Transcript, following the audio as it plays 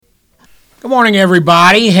Good morning,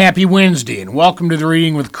 everybody. Happy Wednesday, and welcome to the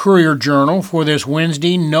Reading with Courier Journal for this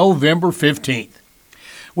Wednesday, November 15th,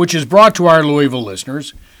 which is brought to our Louisville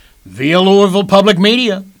listeners via Louisville Public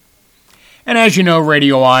Media. And as you know,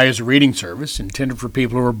 Radio Eye is a reading service intended for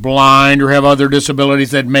people who are blind or have other disabilities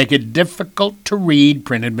that make it difficult to read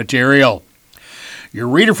printed material. Your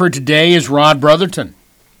reader for today is Rod Brotherton.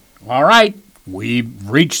 All right, we've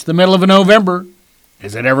reached the middle of November.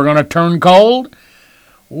 Is it ever going to turn cold?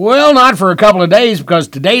 Well, not for a couple of days, because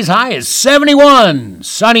today's high is 71,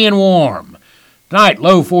 sunny and warm. Tonight,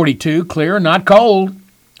 low 42, clear, not cold.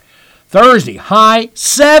 Thursday, high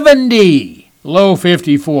 70, low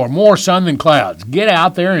 54, more sun than clouds. Get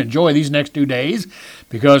out there and enjoy these next 2 days,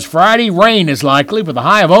 because Friday, rain is likely with a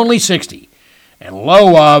high of only 60 and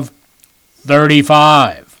low of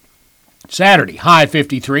 35. Saturday, high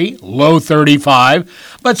 53, low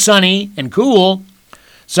 35, but sunny and cool.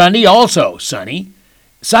 Sunday, also sunny.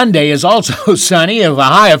 Sunday is also sunny with a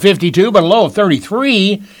high of 52 but a low of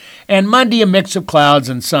 33. And Monday, a mix of clouds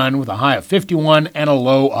and sun with a high of 51 and a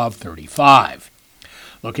low of 35.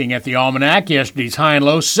 Looking at the almanac, yesterday's high and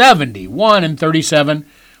low 71 and 37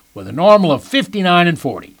 with a normal of 59 and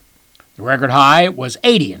 40. The record high was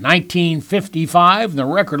 80 in 1955 and the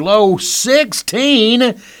record low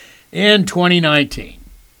 16 in 2019.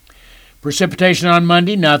 Precipitation on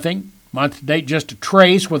Monday, nothing. Month to date, just a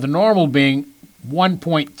trace, with the normal being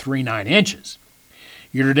 1.39 inches.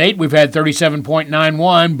 Year to date, we've had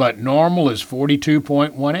 37.91, but normal is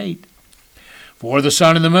 42.18. For the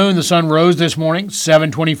sun and the moon, the sun rose this morning,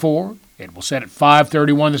 7:24. It will set at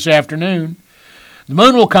 5:31 this afternoon. The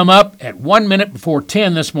moon will come up at 1 minute before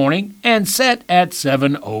 10 this morning and set at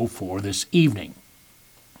 7:04 this evening.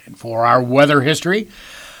 And for our weather history,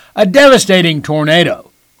 a devastating tornado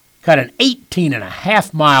cut an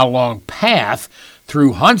 18.5-mile long path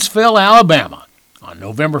through Huntsville, Alabama, on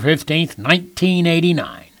November 15th,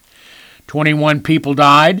 1989. 21 people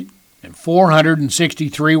died and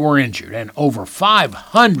 463 were injured, and over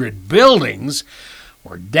 500 buildings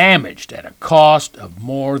were damaged at a cost of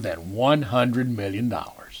more than $100 million.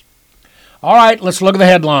 All right, let's look at the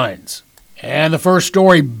headlines. And the first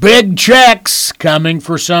story, big checks coming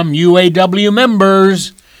for some UAW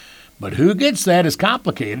members. But who gets that is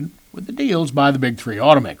complicated with the deals by the big three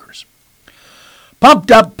automakers.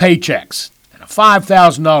 Pumped up paychecks and a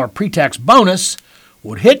 $5,000 pre-tax bonus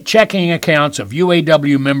would hit checking accounts of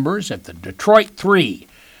UAW members at the Detroit 3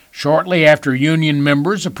 shortly after union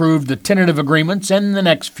members approved the tentative agreements in the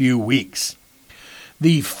next few weeks.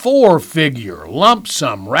 The four-figure lump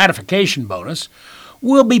sum ratification bonus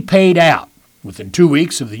will be paid out within 2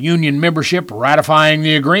 weeks of the union membership ratifying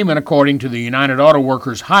the agreement, according to the United Auto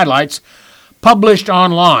Workers highlights published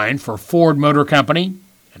online for Ford Motor Company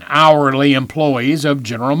and hourly employees of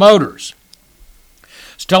General Motors.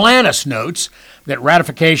 Stellantis notes that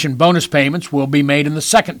ratification bonus payments will be made in the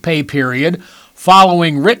second pay period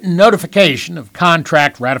following written notification of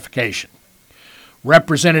contract ratification.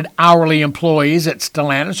 Represented hourly employees at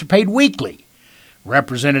Stellantis are paid weekly.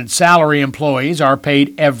 Represented salary employees are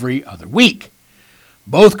paid every other week.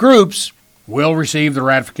 Both groups will receive the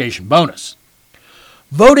ratification bonus.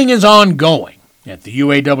 Voting is ongoing at the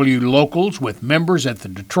UAW locals, with members at the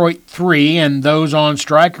Detroit 3 and those on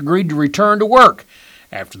strike agreed to return to work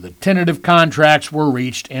after the tentative contracts were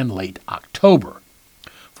reached in late October.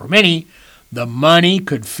 For many, the money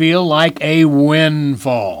could feel like a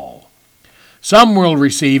windfall. Some will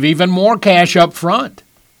receive even more cash up front.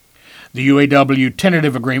 The UAW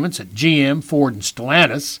tentative agreements at GM, Ford, and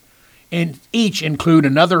Stellantis each include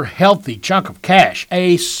another healthy chunk of cash,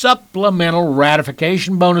 a supplemental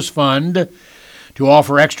ratification bonus fund to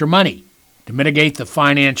offer extra money to mitigate the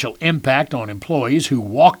financial impact on employees who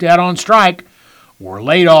walked out on strike or were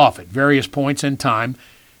laid off at various points in time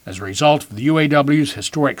as a result of the UAW's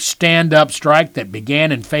historic stand-up strike that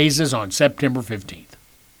began in phases on September 15th.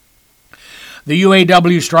 The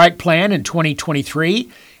UAW strike plan in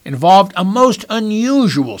 2023 involved a most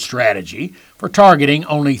unusual strategy for targeting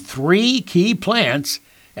only 3 key plants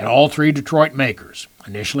at all 3 Detroit makers,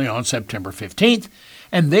 initially on September 15th,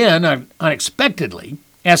 and then unexpectedly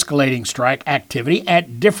escalating strike activity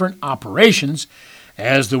at different operations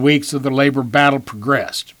as the weeks of the labor battle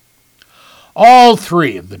progressed. All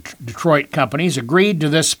 3 of the Detroit companies agreed to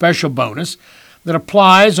this special bonus that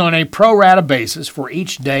applies on a pro rata basis for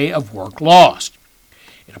each day of work lost.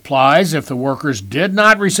 It applies if the workers did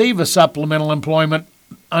not receive a supplemental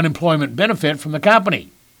unemployment benefit from the company.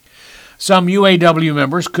 Some UAW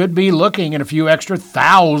members could be looking at a few extra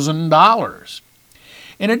 $1,000.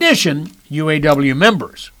 In addition, UAW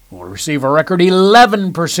members will receive a record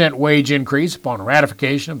 11% wage increase upon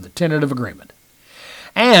ratification of the tentative agreement.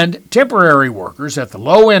 And temporary workers at the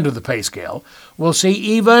low end of the pay scale will see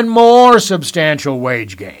even more substantial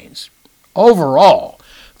wage gains. Overall,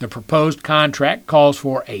 the proposed contract calls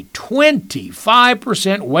for a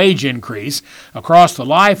 25% wage increase across the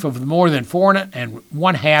life of the more than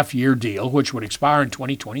 4.5-year deal, which would expire in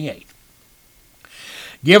 2028.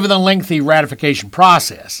 Given the lengthy ratification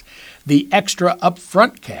process, the extra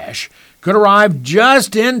upfront cash could arrive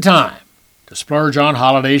just in time to splurge on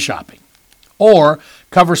holiday shopping or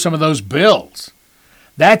cover some of those bills.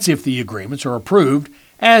 That's if the agreements are approved,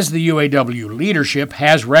 as the UAW leadership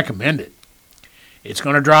has recommended. It's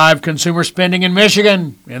going to drive consumer spending in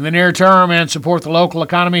Michigan in the near term and support the local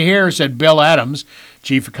economy here, said Bill Adams,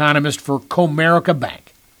 chief economist for Comerica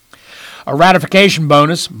Bank. A ratification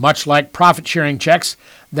bonus, much like profit-sharing checks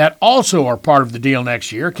that also are part of the deal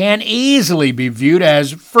next year, can easily be viewed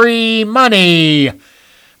as free money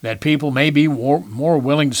that people may be more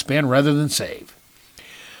willing to spend rather than save.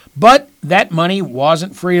 But that money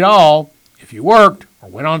wasn't free at all if you worked or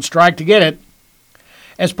went on strike to get it.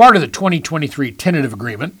 As part of the 2023 tentative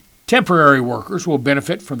agreement, temporary workers will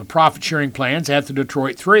benefit from the profit-sharing plans at the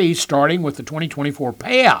Detroit 3, starting with the 2024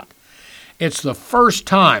 payout. It's the first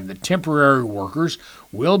time that temporary workers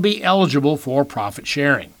will be eligible for profit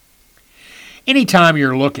sharing. Anytime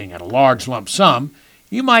you're looking at a large lump sum,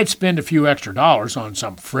 you might spend a few extra dollars on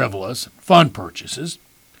some frivolous, fun purchases,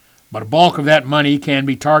 but a bulk of that money can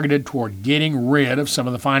be targeted toward getting rid of some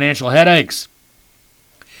of the financial headaches.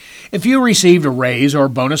 If you received a raise or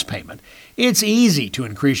bonus payment, it's easy to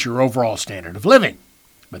increase your overall standard of living,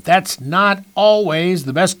 but that's not always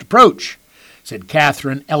the best approach, said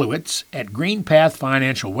Catherine Elowitz at GreenPath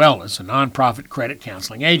Financial Wellness, a nonprofit credit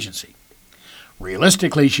counseling agency.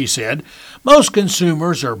 Realistically, she said, most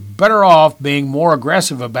consumers are better off being more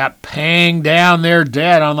aggressive about paying down their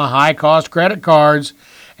debt on the high-cost credit cards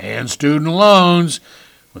and student loans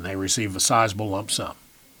when they receive a sizable lump sum.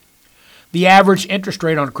 The average interest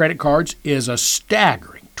rate on credit cards is a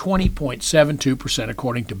staggering 20.72%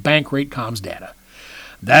 according to Bankrate.com's data.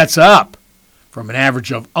 That's up from an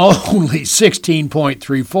average of only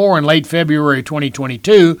 16.34 in late February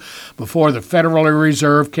 2022 before the Federal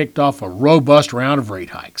Reserve kicked off a robust round of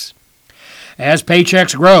rate hikes. As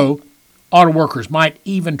paychecks grow, auto workers might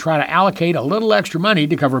even try to allocate a little extra money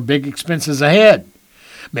to cover big expenses ahead.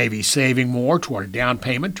 Maybe saving more toward a down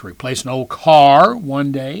payment to replace an old car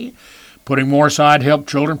one day, putting more aside to help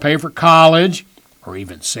children pay for college, or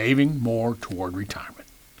even saving more toward retirement.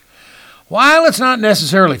 While it's not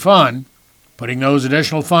necessarily fun, putting those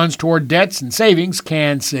additional funds toward debts and savings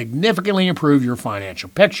can significantly improve your financial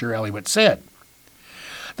picture, Elliott said.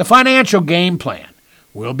 The financial game plan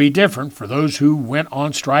will be different for those who went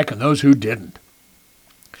on strike and those who didn't.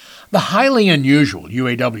 The highly unusual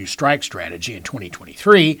UAW strike strategy in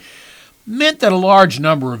 2023 meant that a large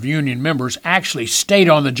number of union members actually stayed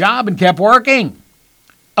on the job and kept working.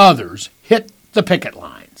 Others hit the picket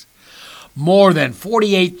lines. More than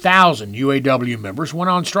 48,000 UAW members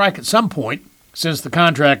went on strike at some point since the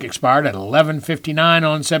contract expired at 11:59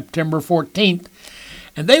 on September 14th,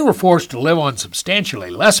 and they were forced to live on substantially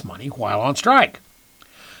less money while on strike.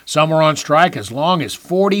 Some were on strike as long as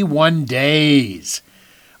 41 days.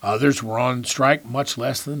 Others were on strike much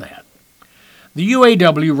less than that. The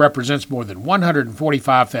UAW represents more than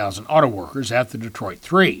 145,000 auto workers at the Detroit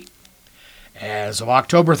 3. As of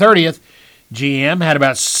October 30th, GM had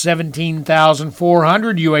about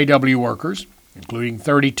 17,400 UAW workers, including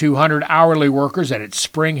 3,200 hourly workers at its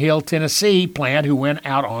Spring Hill, Tennessee plant who went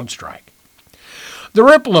out on strike. The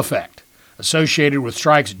ripple effect associated with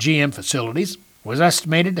strikes at GM facilities was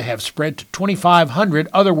estimated to have spread to 2,500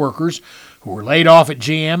 other workers who were laid off at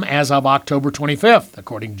GM as of October 25th,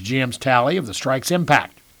 according to GM's tally of the strike's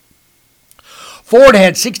impact. Ford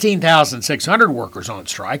had 16,600 workers on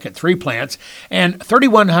strike at 3 plants and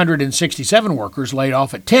 3,167 workers laid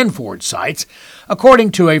off at 10 Ford sites, according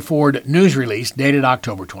to a Ford news release dated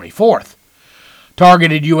October 24th.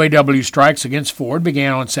 Targeted UAW strikes against Ford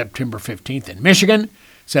began on September 15th in Michigan,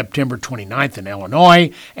 September 29th in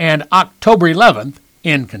Illinois, and October 11th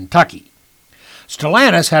in Kentucky.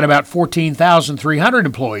 Stellantis had about 14,300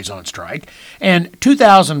 employees on strike and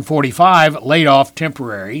 2,045 laid off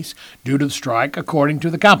temporaries due to the strike, according to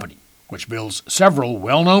the company, which builds several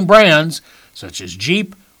well-known brands such as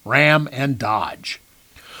Jeep, Ram, and Dodge.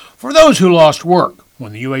 For those who lost work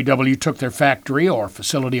when the UAW took their factory or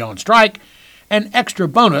facility on strike, an extra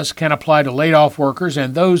bonus can apply to laid-off workers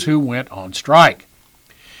and those who went on strike.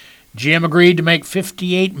 GM agreed to make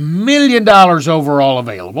 $58 million overall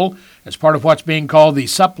available as part of what's being called the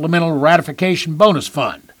Supplemental Ratification Bonus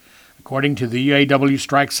Fund, according to the UAW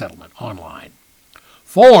strike settlement online.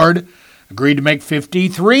 Ford agreed to make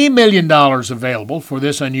 $53 million available for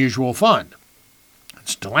this unusual fund.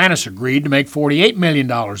 Stellantis agreed to make $48 million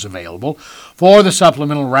available for the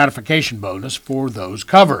supplemental ratification bonus for those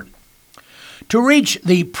covered. To reach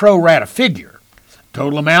the pro rata figure, the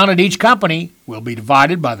total amount at each company will be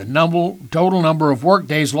divided by the total number of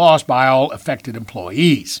workdays lost by all affected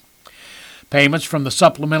employees. Payments from the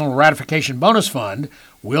Supplemental Ratification Bonus Fund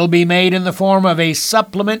will be made in the form of a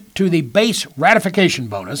supplement to the base ratification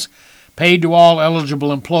bonus paid to all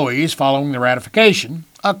eligible employees following the ratification,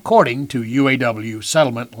 according to UAW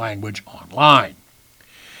settlement language online.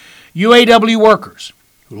 UAW workers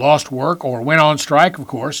who lost work or went on strike, of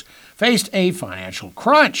course, faced a financial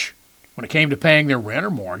crunch when it came to paying their rent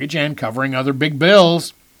or mortgage and covering other big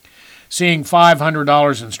bills. Seeing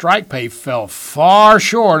 $500 in strike pay fell far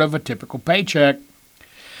short of a typical paycheck.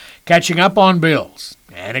 Catching up on bills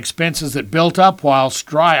and expenses that built up while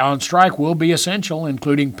on strike will be essential,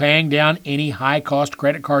 including paying down any high-cost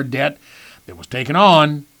credit card debt that was taken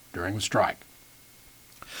on during the strike.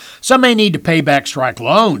 Some may need to pay back strike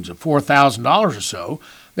loans of $4,000 or so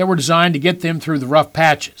that were designed to get them through the rough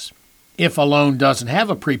patches. If a loan doesn't have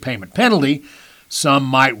a prepayment penalty, some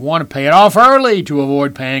might want to pay it off early to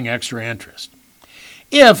avoid paying extra interest.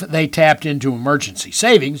 If they tapped into emergency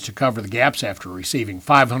savings to cover the gaps after receiving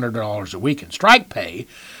 $500 a week in strike pay,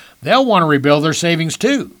 they'll want to rebuild their savings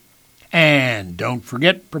too. And don't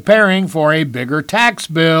forget preparing for a bigger tax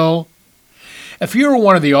bill. If you're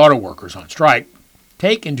one of the auto workers on strike,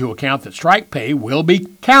 take into account that strike pay will be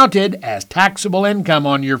counted as taxable income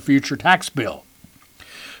on your future tax bill.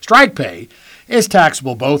 Strike pay is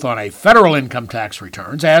taxable both on a federal income tax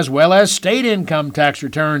returns as well as state income tax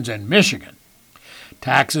returns in Michigan.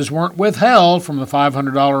 Taxes weren't withheld from the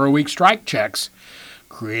 $500 a week strike checks,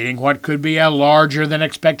 creating what could be a larger than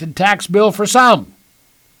expected tax bill for some.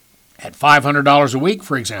 At $500 a week,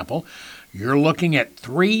 for example, you're looking at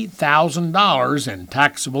 $3,000 in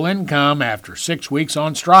taxable income after 6 weeks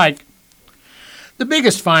on strike. The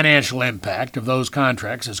biggest financial impact of those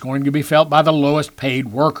contracts is going to be felt by the lowest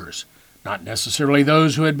paid workers, not necessarily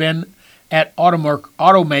those who had been at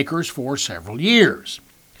automakers for several years.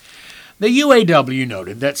 The UAW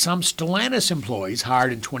noted that some Stellantis employees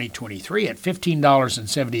hired in 2023 at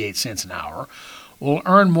 $15.78 an hour will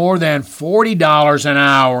earn more than $40 an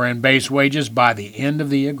hour in base wages by the end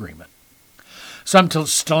of the agreement. Some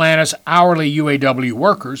Stellantis hourly UAW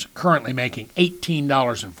workers, currently making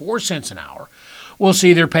 $18.04 an hour, will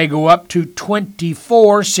see their pay go up to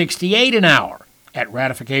 $24.68 an hour at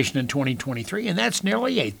ratification in 2023, and that's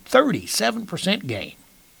nearly a 37% gain.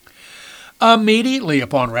 Immediately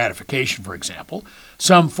upon ratification, for example,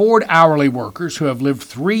 some Ford hourly workers who have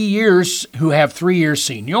 3 years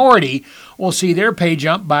seniority will see their pay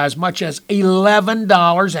jump by as much as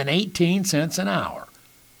 $11.18 an hour,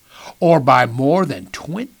 or by more than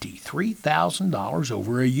 $23,000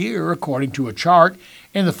 over a year, according to a chart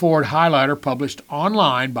in the Ford Highlighter published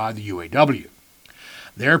online by the UAW.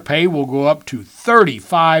 Their pay will go up to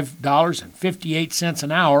 $35.58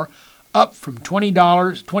 an hour, up from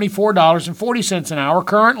 $24.40 an hour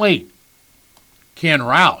currently. Ken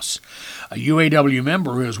Rouse, a UAW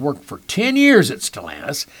member who has worked for 10 years at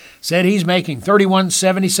Stellantis, said he's making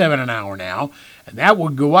 $31.77 an hour now, and that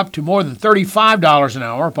would go up to more than $35 an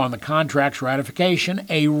hour upon the contract's ratification,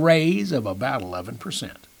 a raise of about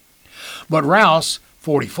 11%. But Rouse,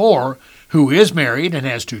 44, who is married and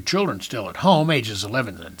has 2 children still at home, ages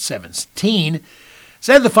 11 and 17,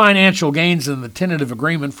 said the financial gains in the tentative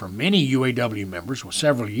agreement for many UAW members with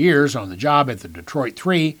several years on the job at the Detroit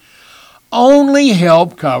 3 only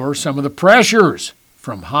help cover some of the pressures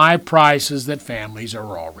from high prices that families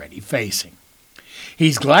are already facing.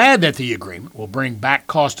 He's glad that the agreement will bring back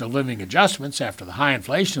cost of living adjustments after the high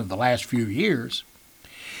inflation of the last few years.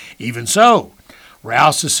 Even so,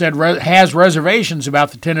 Rouse has reservations about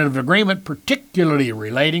the tentative agreement, particularly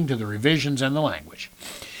relating to the revisions and the language.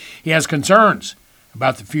 He has concerns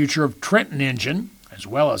about the future of Trenton Engine, as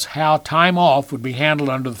well as how time off would be handled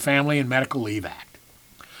under the Family and Medical Leave Act.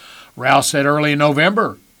 Rouse said early in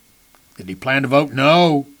November that he planned to vote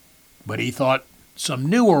no, but he thought some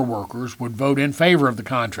newer workers would vote in favor of the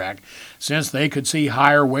contract since they could see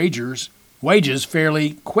higher wages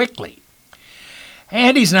fairly quickly.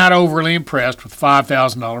 And he's not overly impressed with the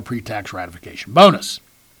 $5,000 pre-tax ratification bonus.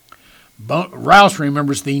 Rouse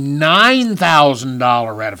remembers the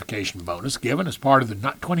 $9,000 ratification bonus given as part of the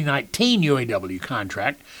 2019 UAW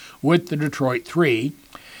contract with the Detroit 3,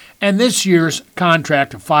 and this year's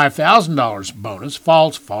contract of $5,000 bonus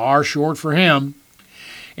falls far short for him.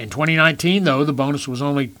 In 2019, though, the bonus was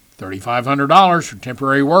only $3,500 for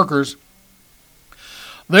temporary workers.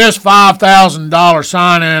 This $5,000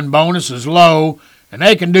 sign-in bonus is low, and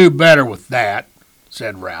they can do better with that,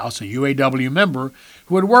 said Rouse, a UAW member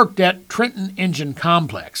who had worked at Trenton Engine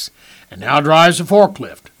Complex and now drives a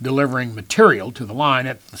forklift, delivering material to the line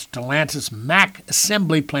at the Stellantis Mack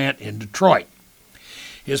assembly plant in Detroit.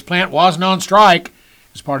 His plant wasn't on strike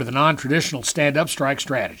as part of the non-traditional stand-up strike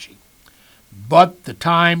strategy. But the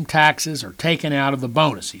time taxes are taken out of the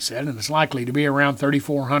bonus, he said, and it's likely to be around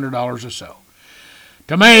 $3,400 or so.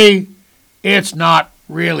 To me, it's not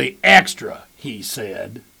really extra, he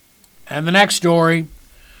said. And the next story,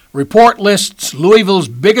 report lists Louisville's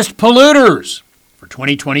biggest polluters for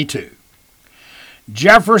 2022.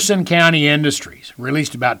 Jefferson County Industries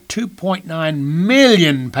released about 2.9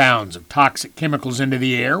 million pounds of toxic chemicals into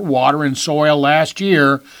the air, water, and soil last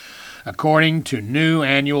year, according to new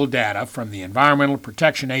annual data from the Environmental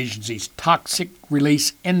Protection Agency's Toxic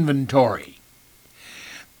Release Inventory.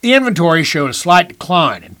 The inventory showed a slight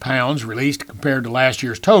decline in pounds released compared to last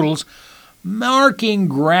year's totals, marking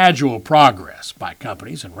gradual progress by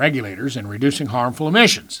companies and regulators in reducing harmful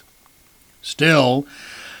emissions. Still,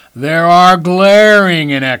 there are glaring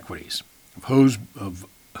inequities of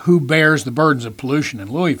who bears the burdens of pollution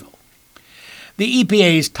in Louisville. The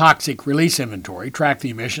EPA's Toxic Release Inventory tracked the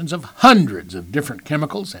emissions of hundreds of different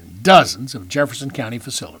chemicals and dozens of Jefferson County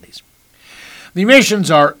facilities. The emissions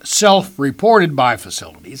are self-reported by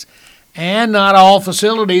facilities, and not all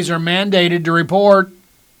facilities are mandated to report,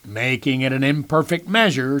 making it an imperfect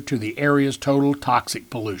measure to the area's total toxic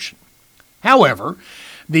pollution. However,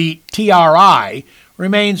 the TRI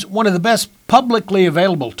remains one of the best publicly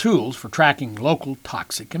available tools for tracking local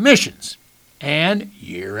toxic emissions. And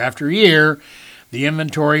year after year, the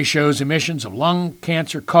inventory shows emissions of lung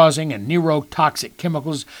cancer-causing and neurotoxic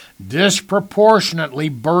chemicals disproportionately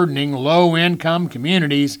burdening low-income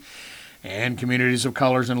communities and communities of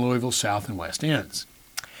colors in Louisville's South and West Ends.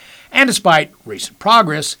 And despite recent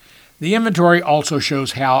progress, the inventory also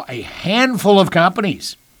shows how a handful of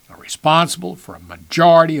companies are responsible for a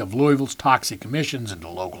majority of Louisville's toxic emissions into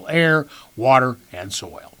local air, water, and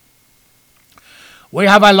soil. "We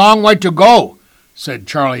have a long way to go," said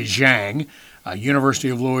Charlie Zhang, a University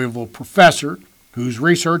of Louisville professor whose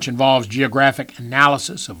research involves geographic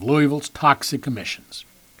analysis of Louisville's toxic emissions.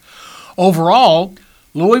 Overall,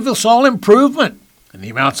 Louisville saw improvement in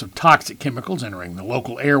the amounts of toxic chemicals entering the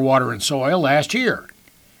local air, water, and soil last year,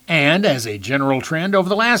 and as a general trend over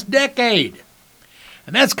the last decade.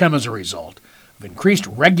 And that's come as a result of increased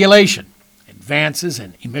regulation, advances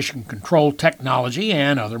in emission control technology,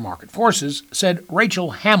 and other market forces, said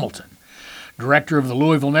Rachel Hamilton, director of the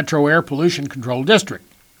Louisville Metro Air Pollution Control District.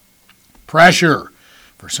 Pressure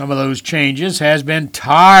for some of those changes has been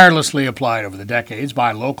tirelessly applied over the decades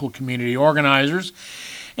by local community organizers,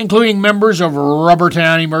 including members of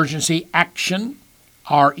Rubbertown Emergency Action,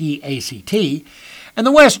 REACT, and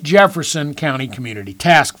the West Jefferson County Community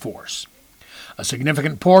Task Force. A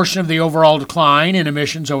significant portion of the overall decline in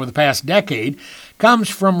emissions over the past decade comes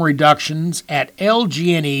from reductions at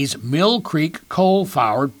LG&E's Mill Creek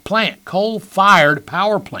coal-fired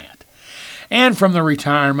power plant, and from the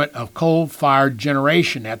retirement of coal-fired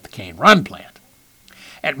generation at the Cane Run plant.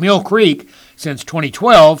 At Mill Creek, since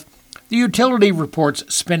 2012, the utility reports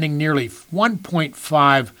spending nearly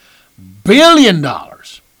 $1.5 billion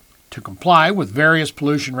to comply with various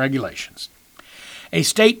pollution regulations. A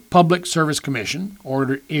state public service commission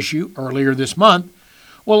order issue earlier this month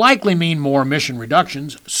will likely mean more emission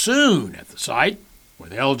reductions soon at the site,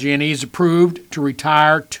 with LG&E approved to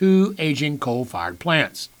retire 2 aging coal-fired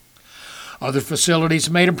plants. Other facilities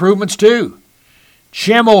have made improvements too.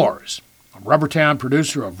 Chemours, a Rubbertown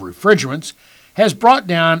producer of refrigerants, has brought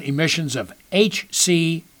down emissions of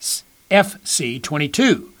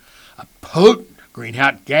HCFC22, a potent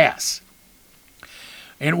greenhouse gas.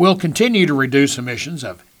 And it will continue to reduce emissions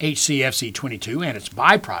of HCFC22 and its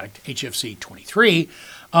byproduct, HFC23,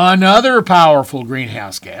 another powerful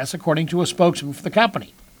greenhouse gas, according to a spokesman for the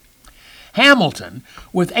company. Hamilton,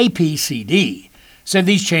 with APCD, said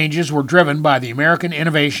these changes were driven by the American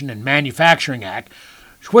Innovation and Manufacturing Act,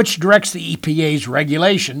 which directs the EPA's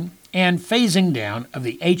regulation and phasing down of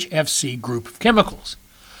the HFC group of chemicals.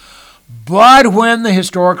 But when the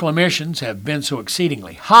historical emissions have been so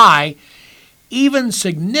exceedingly high, even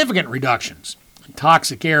significant reductions in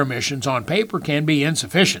toxic air emissions on paper can be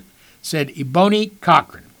insufficient, said Ebony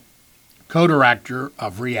Cochran, co-director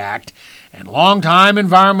of REACT and longtime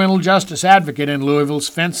environmental justice advocate in Louisville's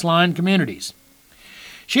fence-line communities.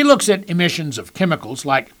 She looks at emissions of chemicals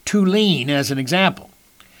like toluene as an example.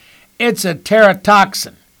 "It's a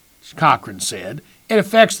teratoxin," Cochran said. "It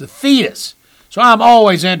affects the fetus, so I'm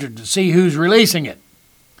always interested to see who's releasing it."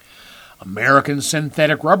 American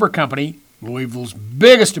Synthetic Rubber Company, Louisville's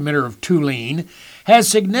biggest emitter of toluene, has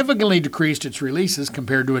significantly decreased its releases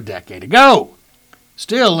compared to a decade ago.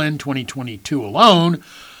 Still, in 2022 alone,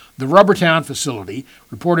 the Rubbertown facility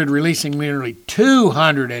reported releasing nearly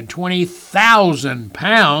 220,000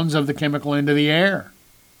 pounds of the chemical into the air.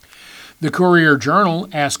 The Courier-Journal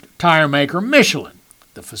asked tire maker Michelin,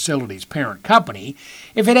 the facility's parent company,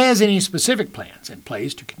 if it has any specific plans in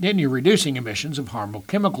place to continue reducing emissions of harmful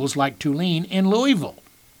chemicals like toluene in Louisville.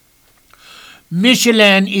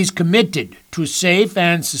 Michelin is committed to safe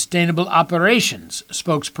and sustainable operations,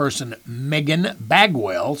 spokesperson Megan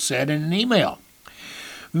Bagwell said in an email.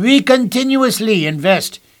 We continuously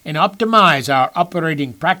invest and optimize our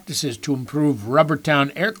operating practices to improve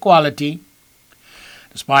Rubbertown air quality.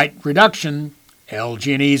 Despite reduction,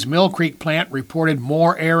 LG&E's Mill Creek plant reported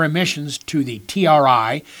more air emissions to the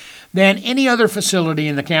TRI than any other facility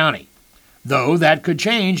in the county, though that could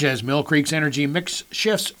change as Mill Creek's energy mix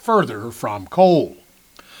shifts further from coal.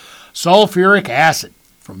 Sulfuric acid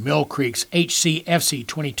from Mill Creek's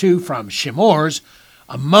HCFC-22 from Chemours,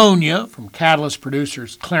 ammonia from catalyst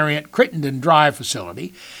producers Clariant Crittenden Drive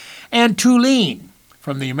facility, and toluene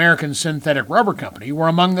from the American Synthetic Rubber Company were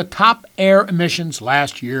among the top air emissions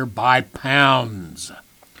last year by pounds.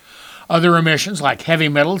 Other emissions, like heavy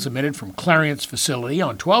metals emitted from Clariant's facility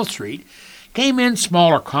on 12th Street, came in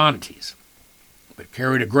smaller quantities, but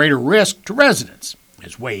carried a greater risk to residents,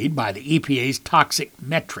 as weighed by the EPA's toxic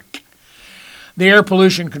metric. The Air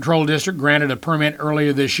Pollution Control District granted a permit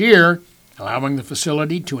earlier this year, allowing the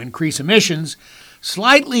facility to increase emissions,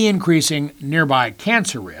 slightly increasing nearby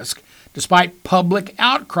cancer risk, despite public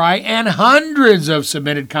outcry and hundreds of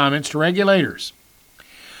submitted comments to regulators.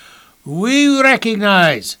 We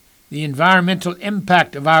recognize the environmental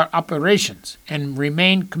impact of our operations and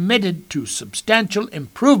remain committed to substantial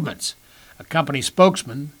improvements, a company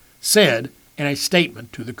spokesman said in a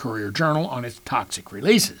statement to the Courier-Journal on its toxic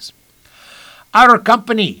releases. Our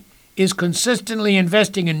company is consistently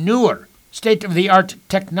investing in newer, state-of-the-art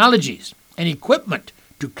technologies and equipment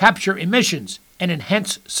to capture emissions and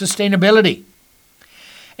enhance sustainability.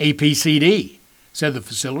 APCD said the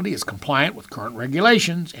facility is compliant with current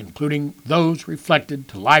regulations, including those reflected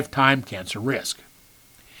to lifetime cancer risk.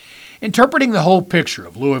 Interpreting the whole picture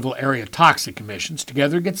of Louisville area toxic emissions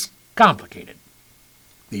together gets complicated.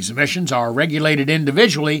 These emissions are regulated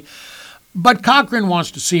individually, but Cochrane wants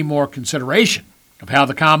to see more consideration of how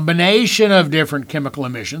the combination of different chemical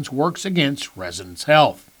emissions works against residents'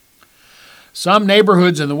 health. Some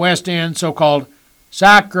neighborhoods in the West End, so-called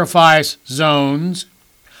sacrifice zones,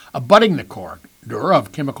 abutting the corridor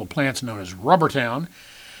of chemical plants known as Rubbertown,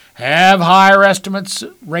 have higher estimates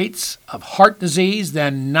rates of heart disease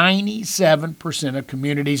than 97% of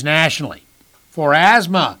communities nationally. For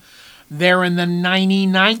asthma, they're in the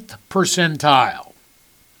 99th percentile.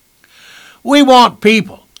 We want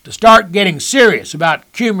people to start getting serious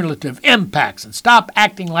about cumulative impacts and stop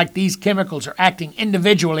acting like these chemicals are acting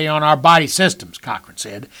individually on our body systems, Cochrane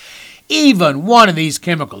said. Even one of these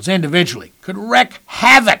chemicals individually could wreak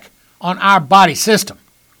havoc on our body system.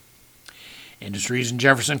 Industries in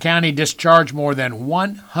Jefferson County discharged more than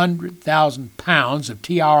 100,000 pounds of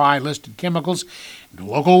TRI-listed chemicals into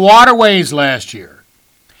local waterways last year.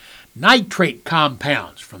 Nitrate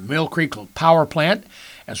compounds from the Mill Creek Power Plant,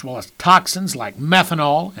 as well as toxins like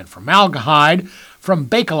methanol and formaldehyde from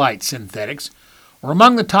Bakelite synthetics, were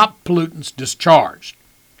among the top pollutants discharged.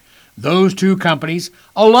 Those two companies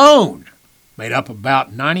alone made up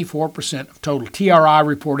about 94% of total TRI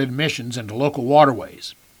reported emissions into local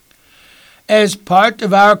waterways. As part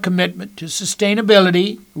of our commitment to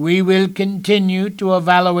sustainability, we will continue to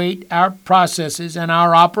evaluate our processes and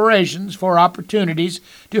our operations for opportunities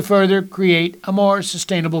to further create a more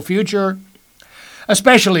sustainable future,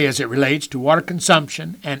 especially as it relates to water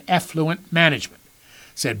consumption and effluent management,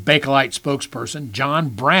 said Bakelite spokesperson John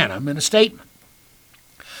Branham in a statement.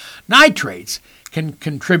 Nitrates can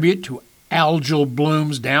contribute to algal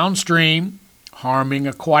blooms downstream, harming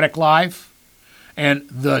aquatic life, and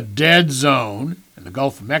the dead zone in the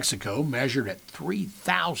Gulf of Mexico measured at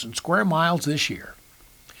 3,000 square miles this year.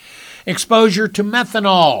 Exposure to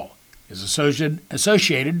methanol is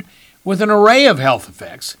associated with an array of health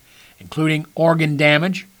effects, including organ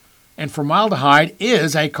damage, and formaldehyde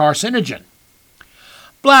is a carcinogen.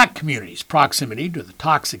 Black communities' proximity to the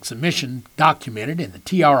toxic emission documented in the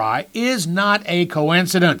TRI is not a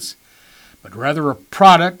coincidence, but rather a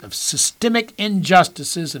product of systemic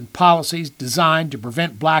injustices and policies designed to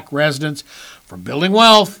prevent black residents from building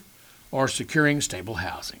wealth or securing stable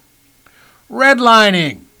housing.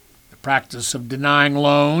 Redlining, the practice of denying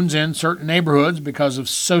loans in certain neighborhoods because of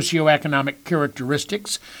socioeconomic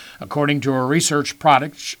characteristics, according to a research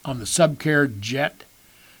product on the subject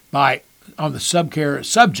by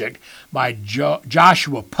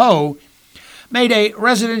Joshua Poe, made a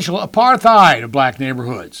residential apartheid of black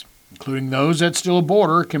neighborhoods, including those that still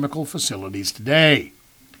border chemical facilities today.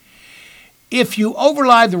 If you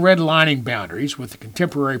overlay the redlining boundaries with the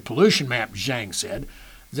contemporary pollution map, Zhang said,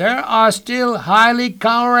 there are still highly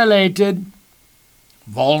correlated.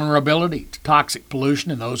 Vulnerability to toxic pollution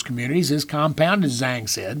in those communities is compounded, Zhang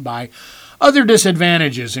said, by other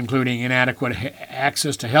disadvantages, including inadequate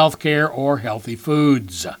access to health care or healthy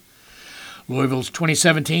foods. Louisville's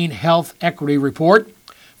 2017 Health Equity Report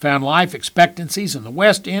found life expectancies in the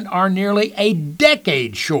West End are nearly a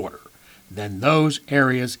decade shorter than those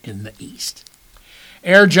areas in the East.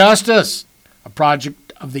 Air Justice, a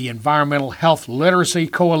project of the Environmental Health Literacy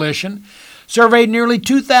Coalition, surveyed nearly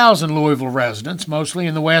 2,000 Louisville residents, mostly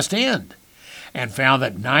in the West End, and found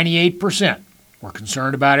that 98% were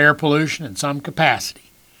concerned about air pollution in some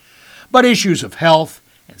capacity. But issues of health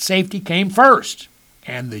and safety came first,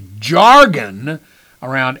 and the jargon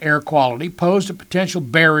around air quality posed a potential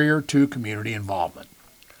barrier to community involvement.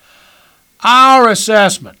 Our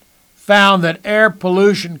assessment found that air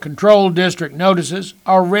pollution control district notices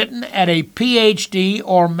are written at a PhD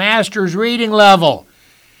or master's reading level,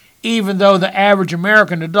 even though the average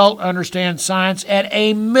American adult understands science at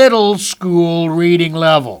a middle school reading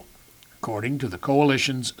level, according to the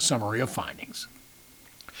coalition's summary of findings.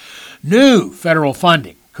 New federal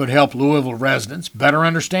funding could help Louisville residents better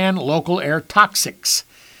understand local air toxics.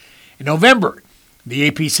 In November, the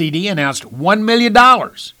APCD announced $1 million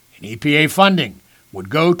in EPA funding would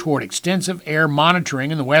go toward extensive air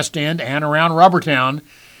monitoring in the West End and around Rubbertown,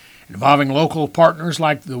 involving local partners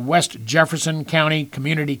like the West Jefferson County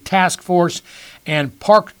Community Task Force and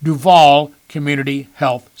Park Duval Community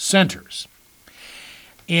Health Centers.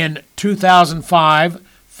 In 2005,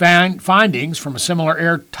 findings from a similar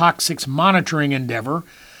air toxics monitoring endeavor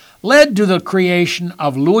led to the creation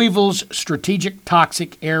of Louisville's Strategic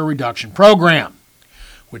Toxic Air Reduction Program,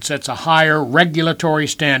 which sets a higher regulatory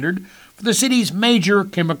standard for the city's major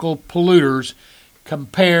chemical polluters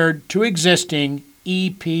compared to existing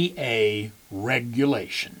EPA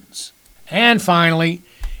regulations. And finally,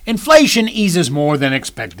 inflation eases more than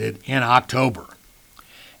expected in October.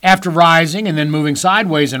 After rising and then moving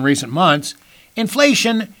sideways in recent months,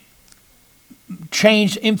 inflation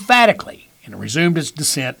changed emphatically and resumed its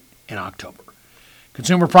descent in October.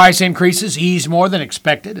 Consumer price increases eased more than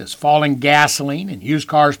expected as falling gasoline and used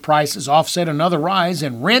cars prices offset another rise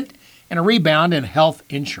in rent and a rebound in health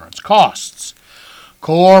insurance costs.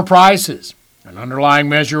 Core prices, an underlying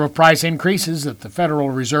measure of price increases that the Federal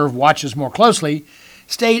Reserve watches more closely,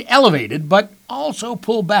 stayed elevated but also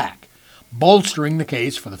pulled back, bolstering the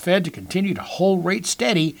case for the Fed to continue to hold rates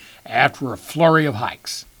steady after a flurry of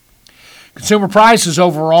hikes. Consumer prices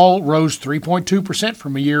overall rose 3.2%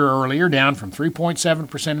 from a year earlier, down from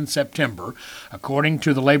 3.7% in September, according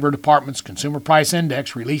to the Labor Department's Consumer Price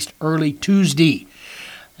Index released early Tuesday.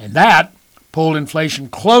 And that pulled inflation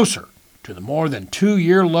closer to the more than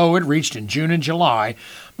 2-year low it reached in June and July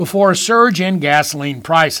before a surge in gasoline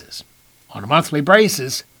prices. On a monthly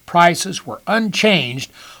basis, prices were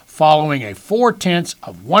unchanged following a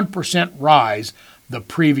 0.4% rise the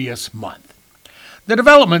previous month. The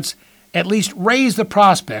developments at least raise the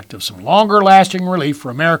prospect of some longer-lasting relief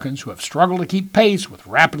for Americans who have struggled to keep pace with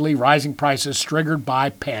rapidly rising prices triggered by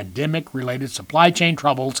pandemic-related supply chain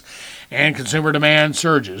troubles and consumer demand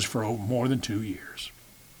surges for more than 2 years.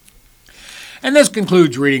 And this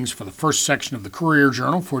concludes readings for the first section of the Courier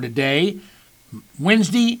Journal for today,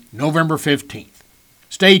 Wednesday, November 15th.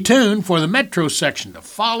 Stay tuned for the Metro section to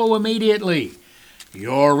follow immediately.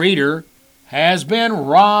 Your reader has been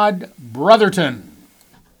Rod Brotherton.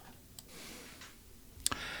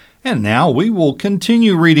 And now we will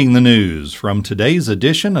continue reading the news from today's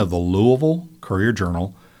edition of the Louisville Courier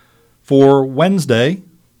Journal for Wednesday,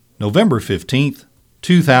 November 15th,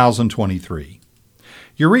 2023.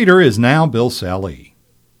 Your reader is now Bill Sally.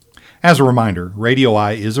 As a reminder, Radio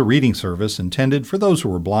Eye is a reading service intended for those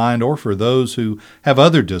who are blind or for those who have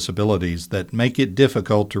other disabilities that make it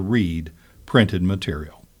difficult to read printed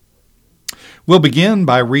material. We'll begin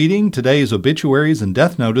by reading today's obituaries and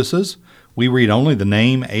death notices. We read only the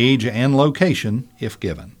name, age, and location if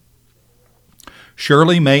given.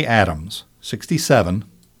 Shirley Mae Adams, 67,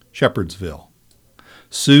 Shepherdsville.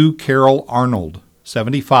 Sue Carol Arnold,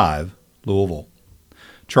 75, Louisville.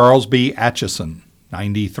 Charles B. Atchison,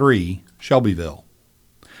 93, Shelbyville.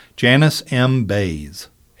 Janice M. Bays,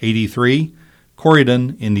 83,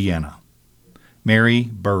 Corydon, Indiana. Mary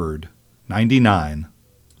Bird, 99,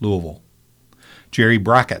 Louisville. Jerry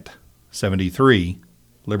Brackett, 73,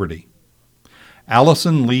 Liberty.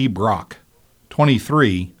 Allison Lee Brock,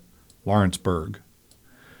 23, Lawrenceburg.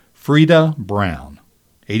 Frida Brown,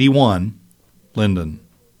 81, Linden.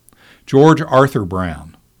 George Arthur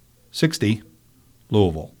Brown, 60,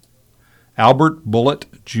 Louisville. Albert Bullitt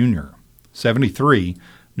Jr., 73,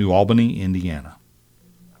 New Albany, Indiana.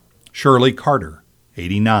 Shirley Carter,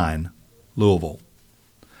 89, Louisville.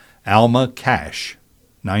 Alma Cash,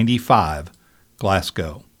 95,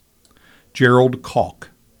 Glasgow. Gerald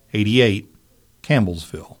Kalk, 88,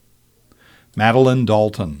 Campbellsville. Madeline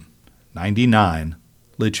Dalton, 99,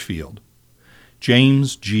 Litchfield.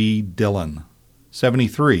 James G. Dillon,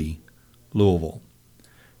 73, Louisville.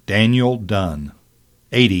 Daniel Dunn,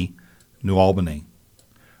 80, New Albany.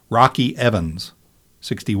 Rocky Evans,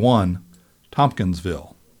 61,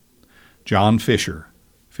 Tompkinsville. John Fisher,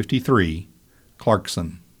 53,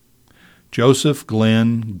 Clarkson. Joseph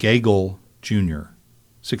Glenn Gagel, Jr.,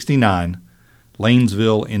 69,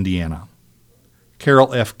 Lanesville, Indiana.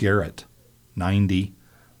 Carol F. Garrett, 90,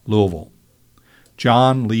 Louisville.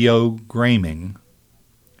 John Leo Graming,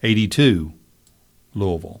 82,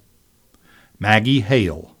 Louisville. Maggie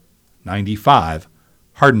Hale, 95,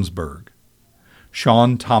 Hardinsburg.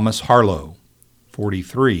 Sean Thomas Harlow,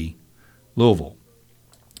 43, Louisville.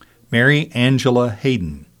 Mary Angela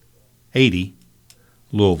Hayden, 80,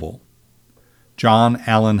 Louisville. John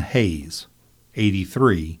Allen Hayes,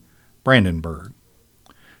 83, Brandenburg.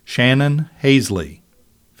 Shannon Hazley,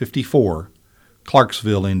 54,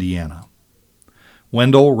 Clarksville, Indiana.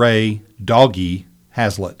 Wendell Ray Doggy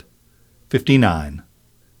Hazlitt, 59,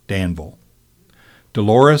 Danville.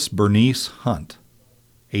 Dolores Bernice Hunt,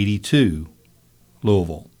 82,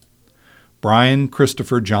 Louisville. Brian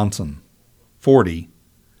Christopher Johnson, 40,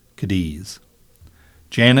 Cadiz.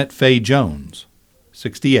 Janet Faye Jones,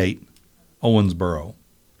 68, Owensboro.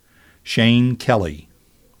 Shane Kelly,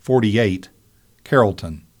 48,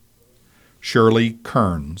 Carrollton. Shirley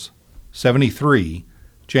Kearns, 73,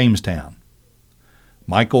 Jamestown.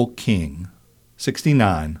 Michael King,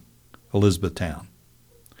 69, Elizabethtown.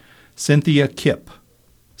 Cynthia Kipp,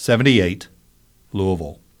 78,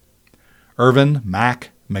 Louisville. Irvin Mack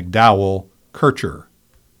McDowell Kircher,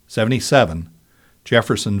 77,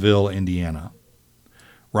 Jeffersonville, Indiana.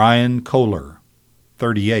 Ryan Kohler,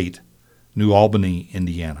 38, New Albany,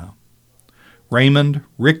 Indiana. Raymond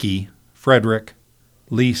Ricky Frederick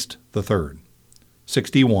Least III,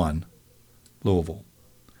 61, Louisville.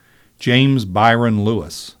 James Byron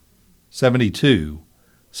Lewis, 72,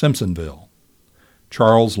 Simpsonville.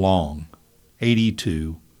 Charles Long,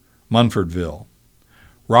 82, Munfordville.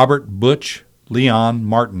 Robert Butch Leon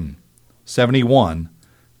Martin, 71,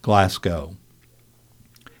 Glasgow.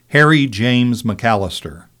 Harry James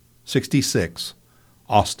McAllister, 66,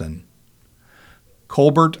 Austin.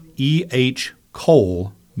 Colbert E. H.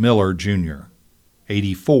 Cole Miller, Jr.,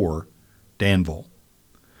 84, Danville.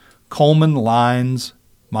 Coleman Lines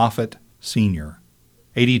Moffett, Sr.,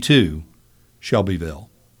 82, Shelbyville.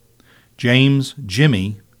 James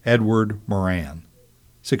Jimmy Edward Moran,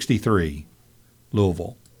 63,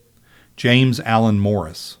 Louisville. James Allen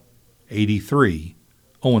Morris, 83,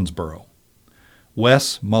 Owensboro.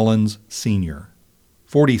 Wes Mullins, Sr.,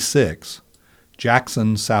 46,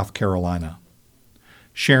 Jackson, South Carolina.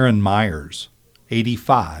 Sharon Myers,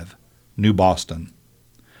 85, New Boston.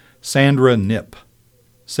 Sandra Knipp,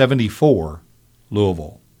 74,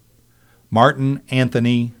 Louisville. Martin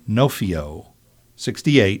Anthony Nofio,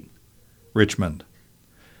 68, Richmond.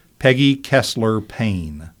 Peggy Kessler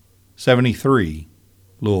Payne, 73,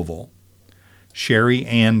 Louisville. Sherry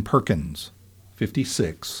Ann Perkins,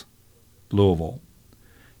 56, Louisville.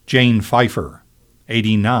 Jane Pfeiffer,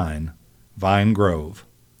 89, Vine Grove.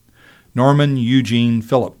 Norman Eugene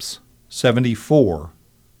Phillips, 74,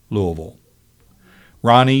 Louisville.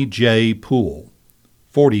 Ronnie J. Poole,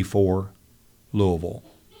 44, Louisville.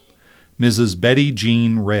 Mrs. Betty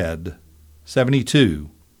Jean Redd, 72,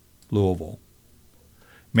 Louisville.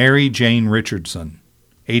 Mary Jane Richardson,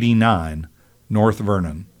 89, North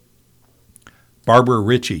Vernon. Barbara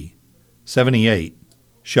Ritchie, 78,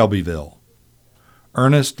 Shelbyville.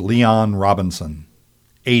 Ernest Leon Robinson,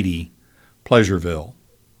 80, Pleasureville.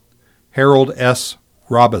 Harold S.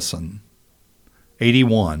 Robison,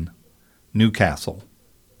 81, Newcastle.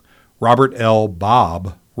 Robert L.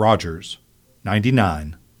 Bob Rogers,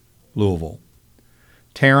 99, Louisville.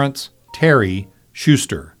 Terrence Terry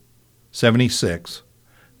Schuster, 76,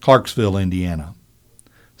 Clarksville, Indiana.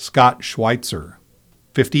 Scott Schweitzer,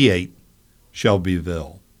 58,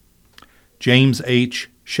 Shelbyville. James H.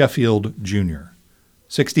 Sheffield, Jr.,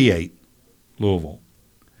 68, Louisville.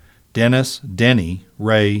 Dennis Denny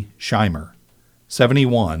Ray Scheimer,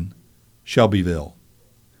 71, Shelbyville.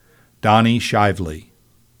 Donnie Shively,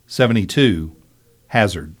 72,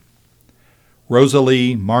 Hazard.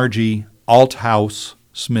 Rosalie Margie Althouse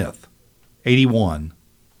Smith, 81,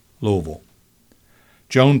 Louisville.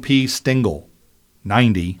 Joan P. Stingle,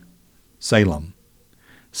 90, Salem.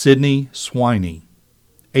 Sidney Swiney,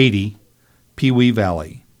 80, Pewee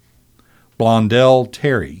Valley. Blondell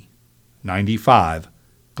Terry, 95,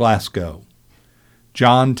 Glasgow.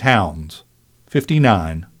 John Towns,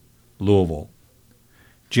 59, Louisville.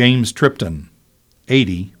 James Tripton,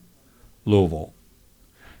 80, Louisville.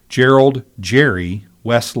 Gerald Jerry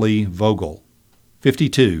Wesley Vogel,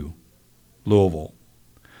 52, Louisville.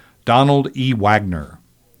 Donald E. Wagner,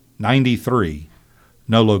 93,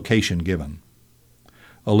 no location given.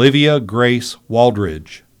 Olivia Grace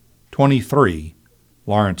Waldridge, 23,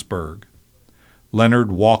 Lawrenceburg.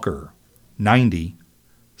 Leonard Walker, 90,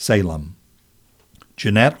 Salem.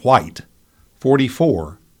 Jeanette White,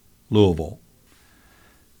 44, Louisville.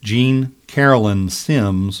 Jean Carolyn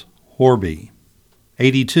Sims Horby,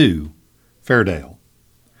 82, Fairdale.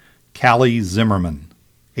 Callie Zimmerman,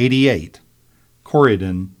 88,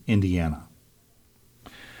 Corydon, Indiana.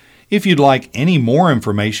 If you'd like any more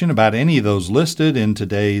information about any of those listed in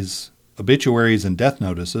today's obituaries and death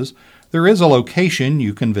notices, there is a location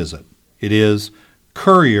you can visit. It is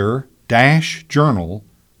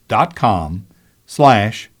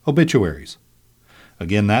courier-journal.com/obituaries.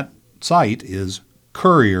 Again, that site is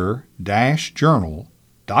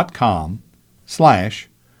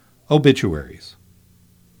courier-journal.com/obituaries.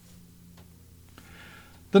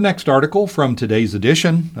 The next article from today's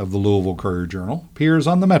edition of the Louisville Courier-Journal appears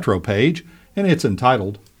on the Metro page, and it's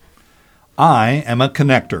entitled, I Am a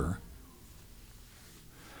Connector.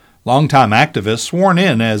 Longtime activist sworn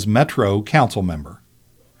in as Metro council member.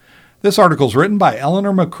 This article is written by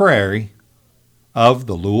Eleanor McCrary of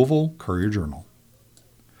the Louisville Courier-Journal.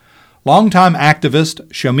 Longtime activist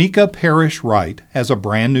Shamika Parrish Wright has a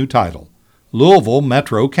brand new title, Louisville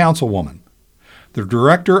Metro Councilwoman. The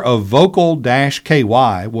director of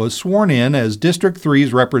Vocal-KY was sworn in as District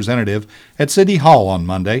 3's representative at City Hall on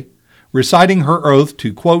Monday, reciting her oath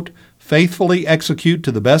to, quote, faithfully execute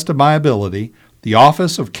to the best of my ability the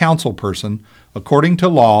office of councilperson according to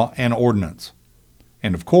law and ordinance.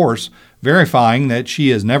 And, of course, verifying that she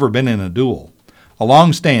has never been in a duel, a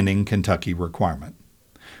long-standing Kentucky requirement.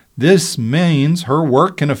 This means her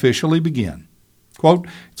work can officially begin. Quote,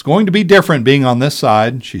 it's going to be different being on this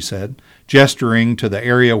side, she said, gesturing to the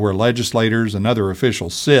area where legislators and other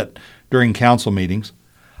officials sit during council meetings.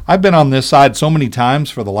 I've been on this side so many times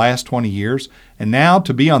for the last 20 years, and now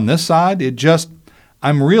to be on this side,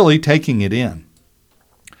 I'm really taking it in.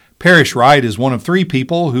 Parrish Wright is one of 3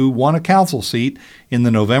 people who won a council seat in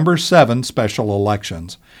the November 7 special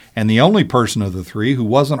elections, and the only person of the 3 who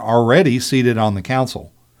wasn't already seated on the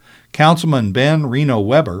council. Councilman Ben Reno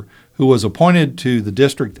Weber, who was appointed to the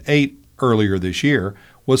District 8 earlier this year,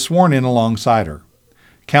 was sworn in alongside her.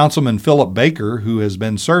 Councilman Philip Baker, who has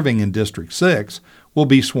been serving in District 6, will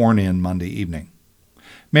be sworn in Monday evening.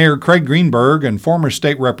 Mayor Craig Greenberg and former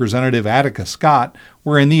State Representative Attica Scott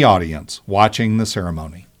were in the audience watching the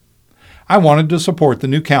ceremony. I wanted to support the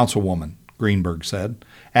new councilwoman, Greenberg said,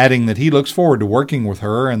 adding that he looks forward to working with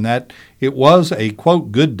her and that it was a,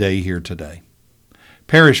 quote, good day here today.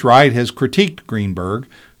 Parrish Wright has critiqued Greenberg,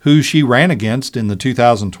 who she ran against in the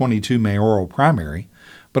 2022 mayoral primary,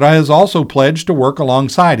 but has also pledged to work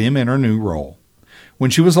alongside him in her new role. When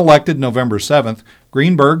she was elected November 7th,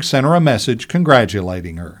 Greenberg sent her a message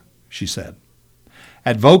congratulating her, she said.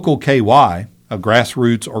 At Vocal-KY, a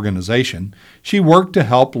grassroots organization, she worked to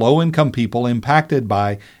help low-income people impacted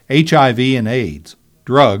by HIV and AIDS,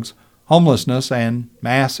 drugs, homelessness, and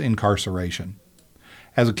mass incarceration.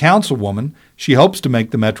 As a councilwoman, she hopes to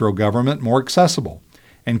make the Metro government more accessible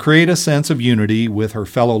and create a sense of unity with her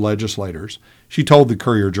fellow legislators, she told the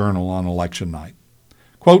Courier-Journal on election night.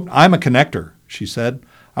 Quote, I'm a connector, she said.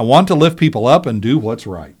 I want to lift people up and do what's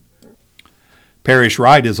right. Parrish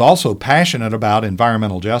Wright is also passionate about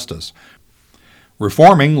environmental justice,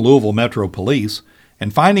 reforming Louisville Metro Police,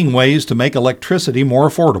 and finding ways to make electricity more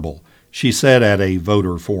affordable, she said at a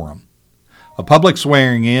voter forum. A public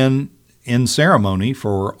swearing-in ceremony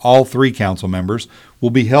for all 3 council members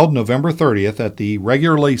will be held November 30th at the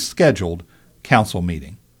regularly scheduled council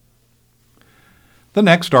meeting. The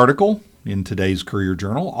next article in today's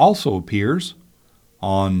Courier-Journal also appears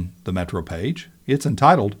on the Metro page. It's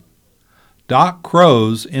entitled, Doc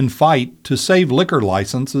Crows in Fight to Save Liquor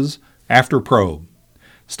Licenses After Probe.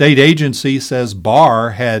 State agency says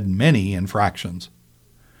bar had many infractions.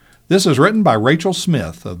 This is written by Rachel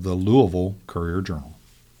Smith of the Louisville Courier-Journal.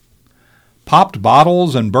 Popped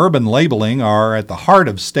bottles and bourbon labeling are at the heart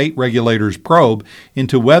of state regulators' probe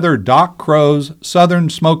into whether Doc Crow's Southern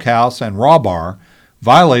Smokehouse and Raw Bar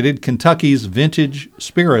violated Kentucky's vintage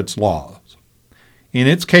spirits laws. In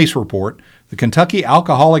its case report, the Kentucky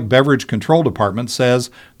Alcoholic Beverage Control Department says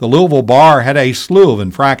the Louisville bar had a slew of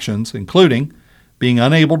infractions, including being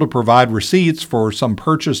unable to provide receipts for some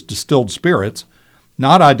purchased distilled spirits,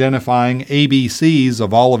 not identifying ABCs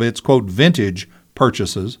of all of its, quote, vintage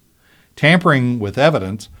purchases, tampering with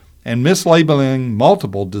evidence, and mislabeling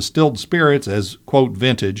multiple distilled spirits as, quote,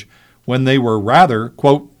 vintage when they were rather,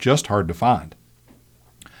 quote, just hard to find.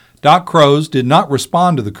 Doc Crow's did not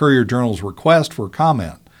respond to the Courier-Journal's request for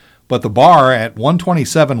comment, but the bar at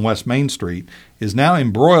 127 West Main Street is now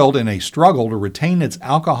embroiled in a struggle to retain its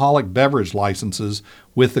alcoholic beverage licenses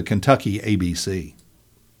with the Kentucky ABC.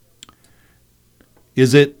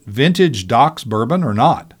 Is it vintage Doc's bourbon or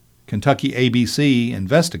not? Kentucky ABC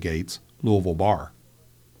investigates Louisville bar.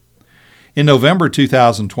 In November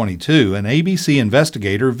 2022, an ABC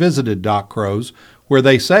investigator visited Doc Crow's, where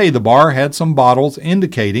they say the bar had some bottles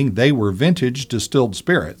indicating they were vintage distilled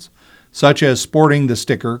spirits, such as sporting the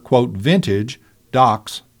sticker, quote, vintage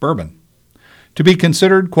Doc's bourbon. To be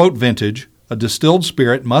considered, quote, vintage, a distilled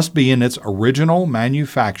spirit must be in its original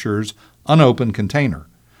manufacturer's unopened container,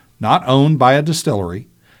 not owned by a distillery,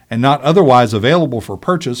 and not otherwise available for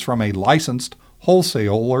purchase from a licensed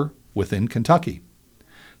wholesaler within Kentucky.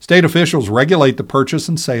 State officials regulate the purchase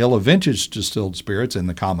and sale of vintage distilled spirits in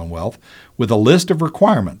the Commonwealth with a list of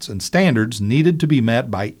requirements and standards needed to be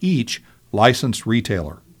met by each licensed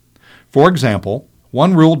retailer. For example,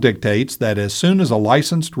 one rule dictates that as soon as a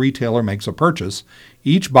licensed retailer makes a purchase,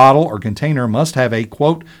 each bottle or container must have a,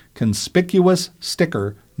 quote, conspicuous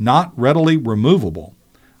sticker not readily removable,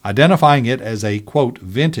 identifying it as a, quote,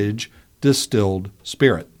 vintage distilled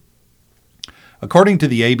spirit. According to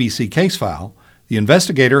the ABC case file, the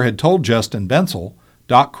investigator had told Justin Bensel,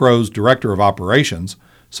 Doc Crow's director of operations,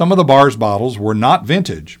 some of the bar's bottles were not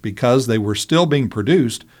vintage because they were still being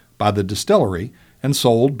produced by the distillery and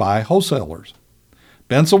sold by wholesalers.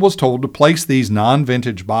 Bensel was told to place these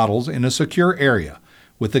non-vintage bottles in a secure area,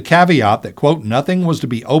 with the caveat that, quote, nothing was to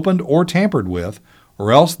be opened or tampered with,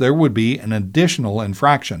 or else there would be an additional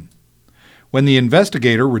infraction. When the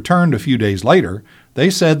investigator returned a few days later, they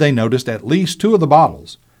said they noticed at least two of the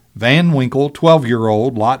bottles, Van Winkle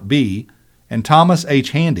 12-year-old Lot B and Thomas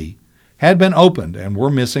H. Handy, had been opened and were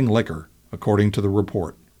missing liquor, according to the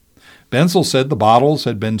report. Bensel said the bottles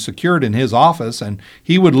had been secured in his office and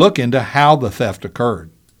he would look into how the theft occurred.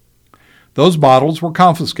 Those bottles were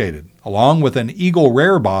confiscated, along with an Eagle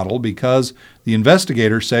Rare bottle because the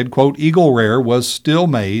investigator said, quote, Eagle Rare was still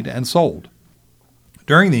made and sold.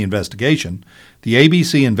 During the investigation, the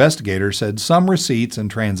ABC investigator said some receipts and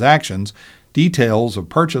transactions details of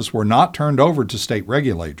purchase were not turned over to state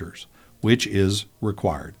regulators, which is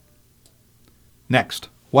required. Next,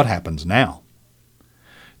 what happens now?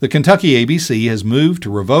 The Kentucky ABC has moved to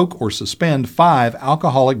revoke or suspend 5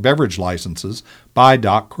 alcoholic beverage licenses by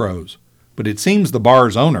Doc Crow's, but it seems the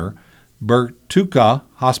bar's owner, Bertucca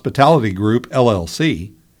Hospitality Group,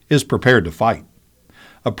 LLC, is prepared to fight.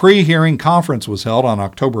 A pre-hearing conference was held on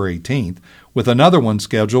October 18th, with another one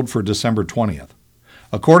scheduled for December 20th.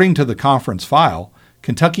 According to the conference file,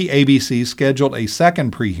 Kentucky ABC scheduled a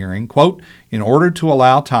second pre-hearing, quote, in order to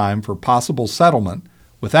allow time for possible settlement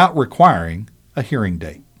without requiring a hearing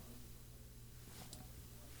date.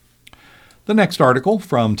 The next article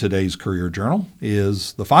from today's Courier-Journal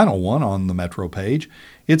is the final one on the Metro page.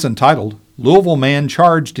 It's entitled, Louisville Man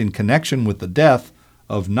Charged in Connection with the Death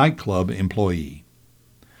of Nightclub Employee.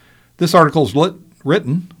 This article is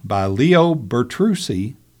written by Leo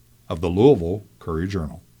Bertrucci of the Louisville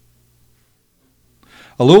Courier-Journal.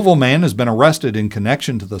 A Louisville man has been arrested in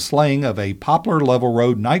connection to the slaying of a Poplar Level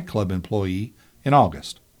Road nightclub employee in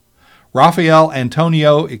August. Rafael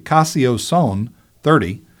Antonio Icasio Son,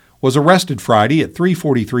 30, was arrested Friday at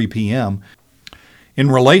 3:43 p.m. in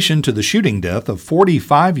relation to the shooting death of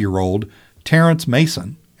 45-year-old Terrence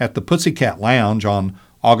Mason at the Pussycat Lounge on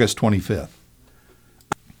August 25th.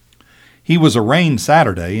 He was arraigned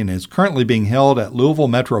Saturday and is currently being held at Louisville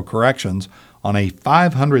Metro Corrections on a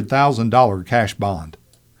 $500,000 cash bond.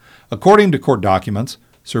 According to court documents,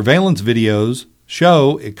 surveillance videos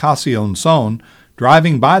show Icasio Son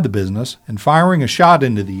driving by the business and firing a shot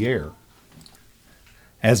into the air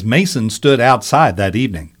as Mason stood outside that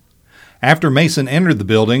evening. After Mason entered the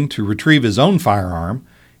building to retrieve his own firearm,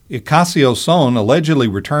 Icasio Son allegedly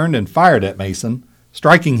returned and fired at Mason,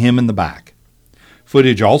 striking him in the back.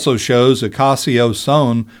 Footage also shows Icasio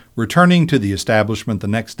Son returning to the establishment the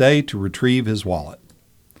next day to retrieve his wallet.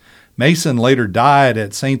 Mason later died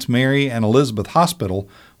at St. Mary and Elizabeth Hospital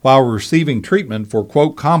while receiving treatment for,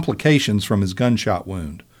 quote, complications from his gunshot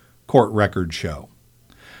wound, court records show.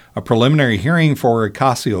 A preliminary hearing for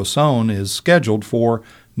Ocasio Son is scheduled for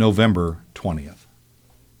November 20th.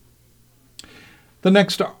 The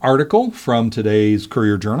next article from today's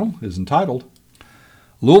Courier Journal is entitled,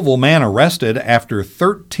 Louisville Man Arrested After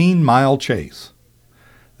 13-Mile Chase.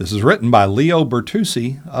 This is written by Leo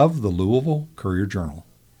Bertucci of the Louisville Courier Journal.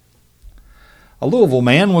 A Louisville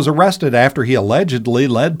man was arrested after he allegedly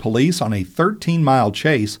led police on a 13-mile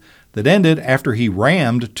chase that ended after he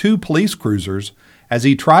rammed two police cruisers as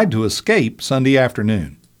he tried to escape Sunday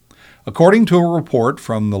afternoon. According to a report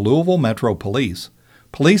from the Louisville Metro Police,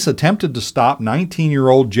 police attempted to stop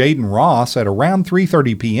 19-year-old Jaden Ross at around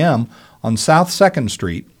 3:30 p.m. on South 2nd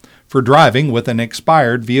Street for driving with an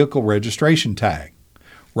expired vehicle registration tag.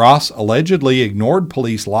 Ross allegedly ignored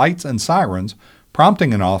police lights and sirens,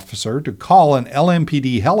 prompting an officer to call an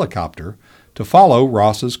LMPD helicopter to follow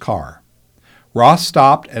Ross's car. Ross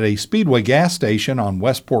stopped at a Speedway gas station on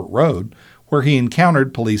Westport Road, where he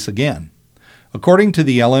encountered police again. According to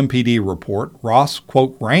the LMPD report, Ross,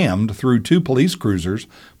 quote, rammed through two police cruisers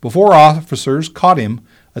before officers caught him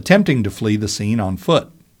attempting to flee the scene on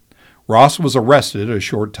foot. Ross was arrested a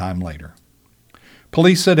short time later.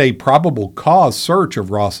 Police said a probable cause search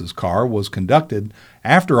of Ross's car was conducted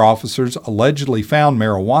after officers allegedly found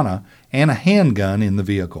marijuana and a handgun in the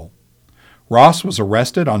vehicle. Ross was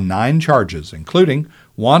arrested on 9 charges, including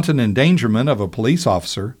wanton endangerment of a police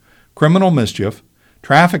officer, criminal mischief,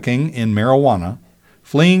 trafficking in marijuana,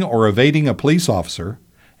 fleeing or evading a police officer,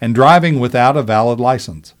 and driving without a valid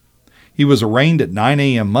license. He was arraigned at 9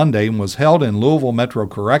 a.m. Monday and was held in Louisville Metro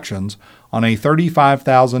Corrections on a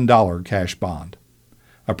 $35,000 cash bond.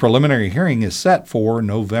 A preliminary hearing is set for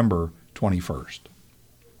November 21st.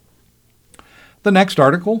 The next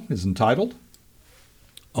article is entitled,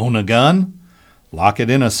 Own a Gun? Lock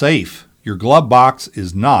it in a safe. Your glove box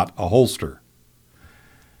is not a holster.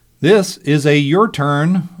 This is a Your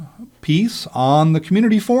Turn piece on the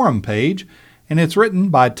Community Forum page, and it's written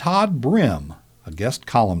by Todd Brim, a guest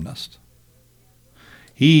columnist.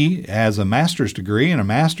 He has a master's degree and a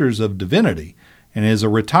master's of divinity and is a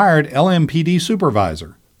retired LMPD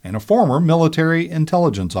supervisor and a former military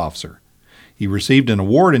intelligence officer. He received an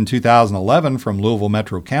award in 2011 from Louisville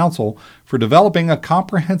Metro Council for developing a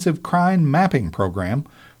comprehensive crime mapping program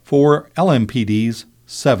for LMPD's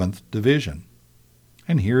 7th Division.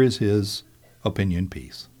 And here is his opinion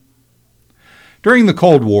piece. During the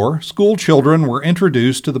Cold War, school children were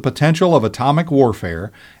introduced to the potential of atomic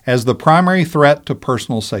warfare as the primary threat to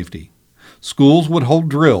personal safety. Schools would hold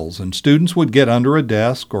drills, and students would get under a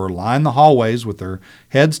desk or line the hallways with their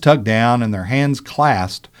heads tucked down and their hands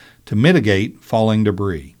clasped to mitigate falling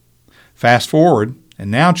debris. Fast forward, and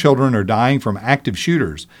now children are dying from active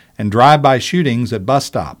shooters and drive-by shootings at bus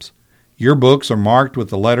stops. Yearbooks are marked with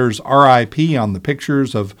the letters RIP on the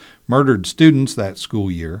pictures of murdered students that school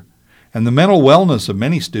year, and the mental wellness of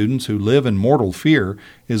many students who live in mortal fear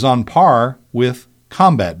is on par with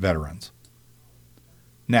combat veterans.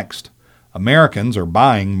 Next, Americans are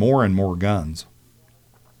buying more and more guns.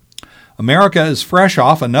 America is fresh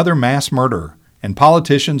off another mass murder, and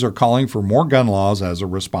politicians are calling for more gun laws as a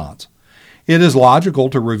response. It is logical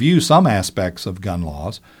to review some aspects of gun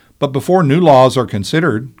laws, but before new laws are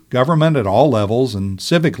considered, government at all levels and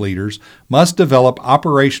civic leaders must develop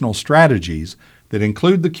operational strategies that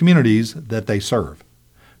include the communities that they serve.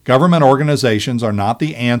 Government organizations are not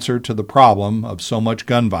the answer to the problem of so much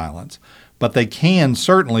gun violence, but they can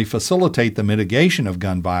certainly facilitate the mitigation of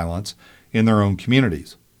gun violence in their own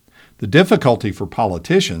communities. The difficulty for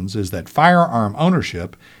politicians is that firearm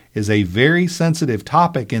ownership is a very sensitive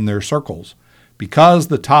topic in their circles because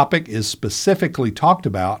the topic is specifically talked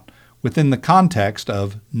about within the context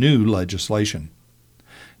of new legislation.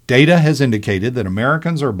 Data has indicated that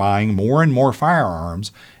Americans are buying more and more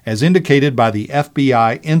firearms, as indicated by the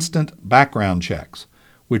FBI instant background checks,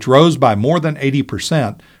 which rose by more than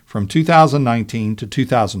 80% from 2019 to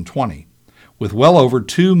 2020, with well over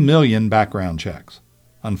 2 million background checks.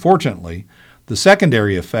 Unfortunately, the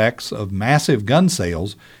secondary effects of massive gun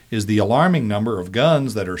sales is the alarming number of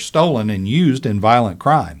guns that are stolen and used in violent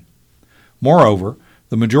crime. Moreover,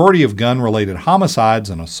 the majority of gun-related homicides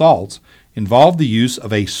and assaults involve the use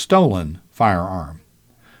of a stolen firearm.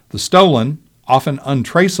 The stolen, often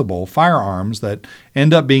untraceable firearms that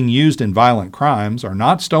end up being used in violent crimes are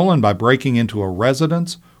not stolen by breaking into a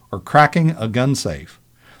residence or cracking a gun safe.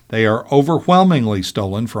 They are overwhelmingly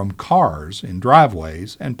stolen from cars in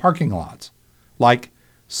driveways and parking lots, like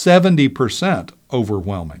 70%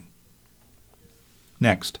 overwhelming.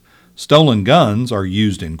 Next, stolen guns are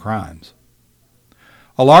used in crimes.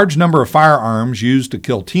 A large number of firearms used to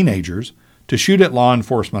kill teenagers, to shoot at law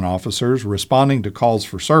enforcement officers responding to calls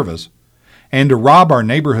for service, and to rob our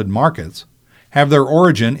neighborhood markets have their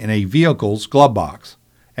origin in a vehicle's glove box,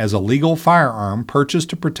 as a legal firearm purchased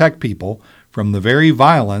to protect people from the very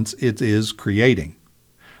violence it is creating.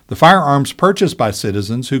 The firearms purchased by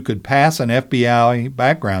citizens who could pass an FBI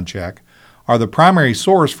background check are the primary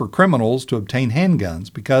source for criminals to obtain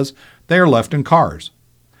handguns because they are left in cars.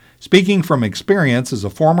 Speaking from experience as a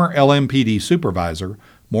former LMPD supervisor,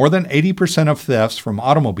 more than 80% of thefts from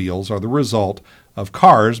automobiles are the result of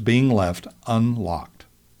cars being left unlocked.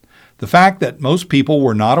 The fact that most people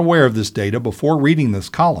were not aware of this data before reading this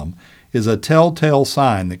column is a telltale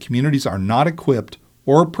sign that communities are not equipped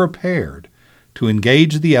or prepared to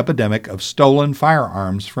engage the epidemic of stolen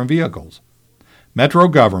firearms from vehicles. Metro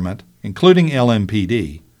government, including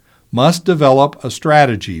LMPD, must develop a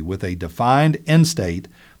strategy with a defined end state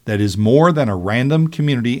that is more than a random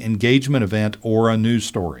community engagement event or a news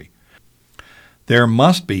story. There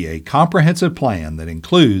must be a comprehensive plan that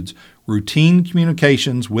includes routine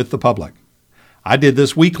communications with the public. I did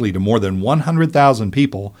this weekly to more than 100,000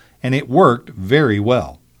 people, and it worked very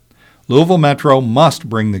well. Louisville Metro must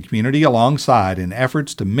bring the community alongside in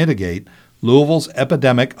efforts to mitigate Louisville's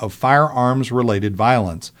epidemic of firearms-related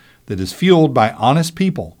violence that is fueled by honest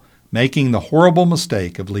people making the horrible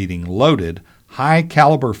mistake of leaving loaded,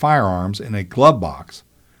 high-caliber firearms in a glove box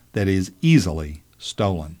that is easily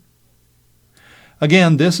stolen.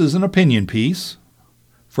 Again, this is an opinion piece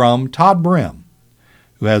from Todd Brim,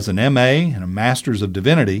 who has an M.A. and a Master's of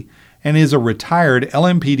Divinity and is a retired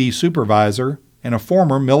LMPD supervisor and a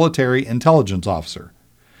former military intelligence officer.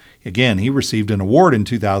 Again, he received an award in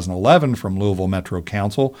 2011 from Louisville Metro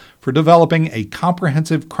Council for developing a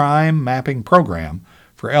comprehensive crime mapping program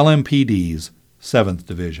for LMPD's 7th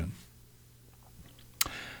Division.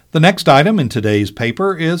 The next item in today's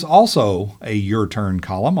paper is also a Your Turn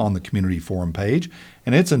column on the Community Forum page,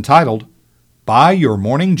 and it's entitled, Buy Your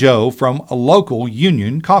Morning Joe from a Local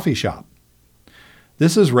Union Coffee Shop.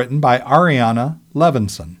 This is written by Ariana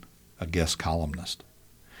Levinson, a guest columnist.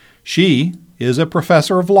 She is a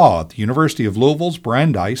professor of law at the University of Louisville's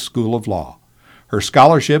Brandeis School of Law. Her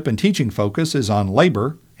scholarship and teaching focus is on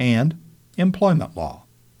labor and employment law.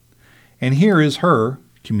 And here is her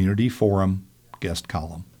Community Forum guest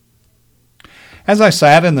column. As I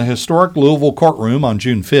sat in the historic Louisville courtroom on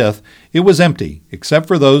June 5th, it was empty, except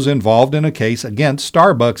for those involved in a case against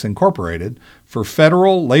Starbucks Incorporated for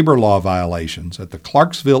federal labor law violations at the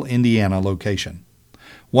Clarksville, Indiana location.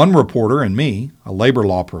 One reporter and me, a labor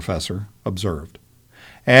law professor, observed.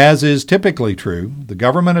 As is typically true, the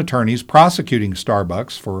government attorneys prosecuting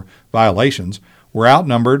Starbucks for violations were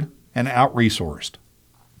outnumbered and out-resourced.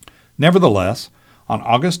 Nevertheless, on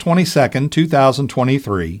August 22,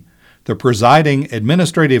 2023, the presiding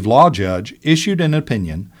administrative law judge issued an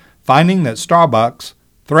opinion finding that Starbucks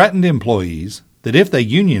threatened employees that if they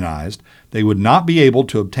unionized, they would not be able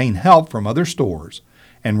to obtain help from other stores,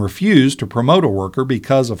 and refused to promote a worker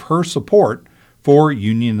because of her support for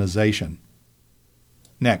unionization.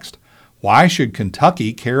 Next, why should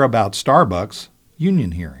Kentucky care about Starbucks'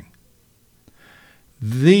 union hearing?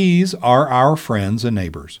 These are our friends and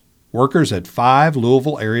neighbors, workers at 5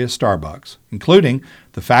 Louisville area Starbucks, including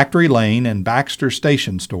the Factory Lane and Baxter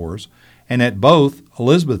Station stores, and at both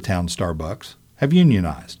Elizabethtown Starbucks, have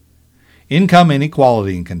unionized. Income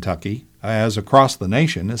inequality in Kentucky, as across the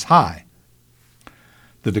nation, is high.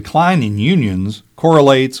 The decline in unions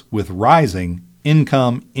correlates with rising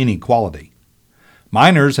income inequality.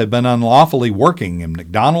 Minors have been unlawfully working in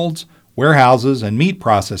McDonald's, warehouses, and meat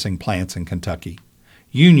processing plants in Kentucky.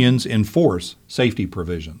 Unions enforce safety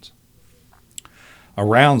provisions.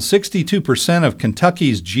 Around 62% of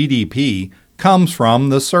Kentucky's GDP comes from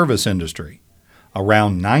the service industry.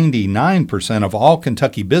 Around 99% of all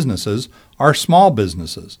Kentucky businesses are small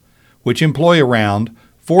businesses, which employ around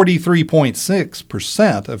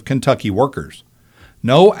 43.6% of Kentucky workers.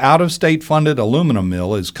 No out-of-state funded aluminum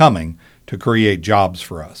mill is coming to create jobs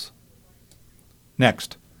for us.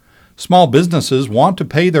 Next, small businesses want to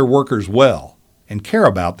pay their workers well and care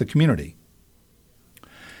about the community.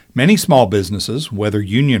 Many small businesses, whether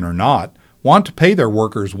union or not, want to pay their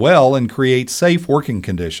workers well and create safe working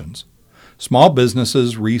conditions. Small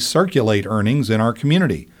businesses recirculate earnings in our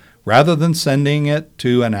community rather than sending it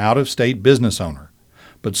to an out-of-state business owner.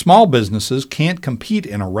 But small businesses can't compete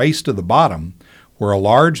in a race to the bottom where a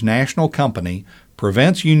large national company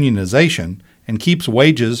prevents unionization and keeps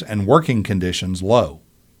wages and working conditions low.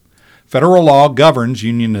 Federal law governs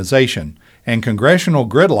unionization, and congressional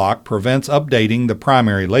gridlock prevents updating the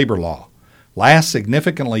primary labor law. last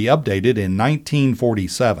significantly updated in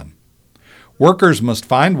 1947. Workers must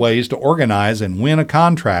find ways to organize and win a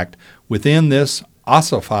contract within this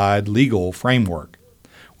ossified legal framework.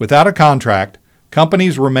 Without a contract,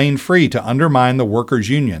 companies remain free to undermine the workers'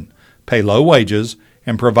 union, pay low wages,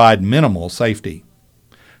 and provide minimal safety.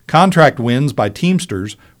 Contract wins by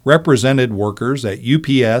Teamsters represented workers at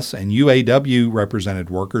UPS and UAW represented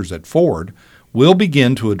workers at Ford will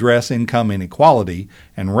begin to address income inequality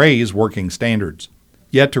and raise working standards.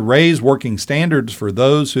 Yet to raise working standards for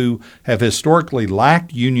those who have historically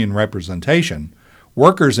lacked union representation,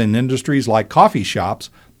 workers in industries like coffee shops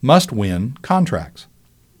must win contracts.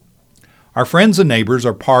 Our friends and neighbors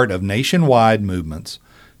are part of nationwide movements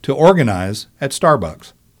to organize at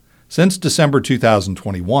Starbucks. Since December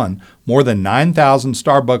 2021, more than 9,000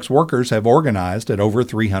 Starbucks workers have organized at over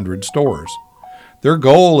 300 stores. Their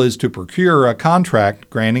goal is to procure a contract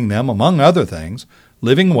granting them, among other things,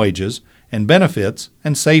 living wages and benefits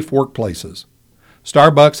and safe workplaces.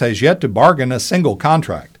 Starbucks has yet to bargain a single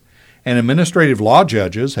contract, and administrative law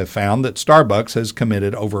judges have found that Starbucks has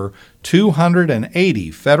committed over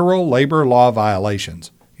 280 federal labor law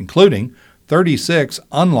violations, including 36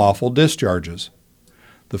 unlawful discharges.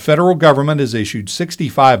 The federal government has issued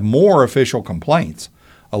 65 more official complaints,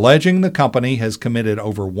 alleging the company has committed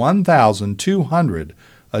over 1,200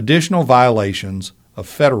 additional violations of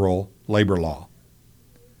federal labor law.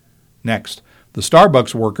 Next, the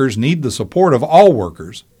Starbucks workers need the support of all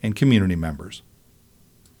workers and community members.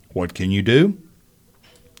 What can you do?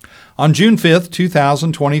 On June 5,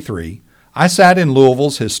 2023, I sat in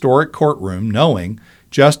Louisville's historic courtroom knowing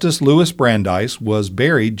Justice Louis Brandeis was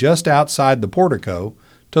buried just outside the portico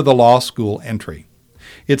to the law school entry.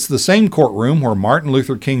 It's the same courtroom where Martin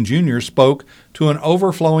Luther King Jr. spoke to an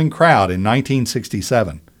overflowing crowd in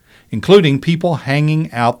 1967, including people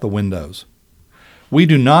hanging out the windows. We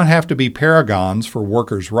do not have to be paragons for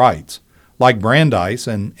workers' rights, like Brandeis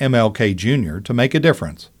and MLK Jr., to make a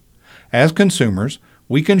difference. As consumers,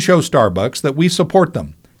 we can show Starbucks that we support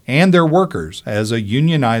them and their workers as a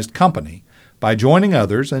unionized company by joining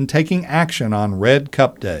others and taking action on Red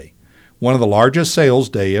Cup Day, one of the largest sales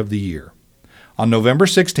day of the year. On November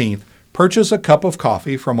 16th, purchase a cup of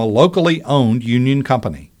coffee from a locally owned union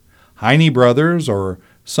company, Heine Brothers or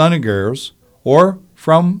Sonniger's, or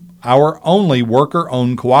from our only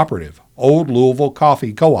worker-owned cooperative, Old Louisville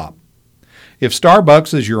Coffee Co-op. If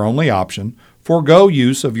Starbucks is your only option, forego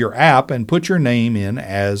use of your app and put your name in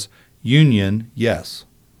as Union Yes.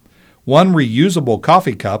 One reusable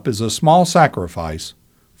coffee cup is a small sacrifice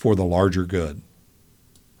for the larger good.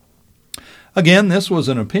 Again, this was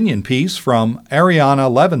an opinion piece from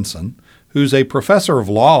Ariana Levinson, who's a professor of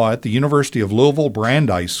law at the University of Louisville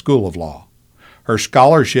Brandeis School of Law. Her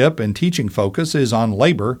scholarship and teaching focus is on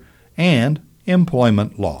labor and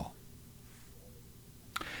employment law.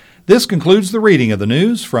 This concludes the reading of the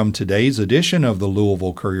news from today's edition of the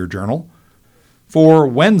Louisville Courier-Journal for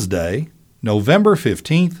Wednesday, November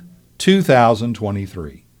 15th,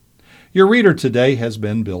 2023. Your reader today has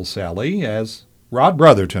been Bill Sally, as Rod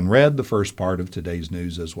Brotherton read the first part of today's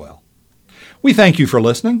news as well. We thank you for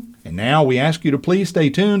listening, and now we ask you to please stay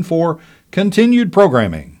tuned for continued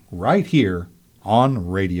programming right here on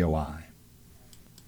Radio I.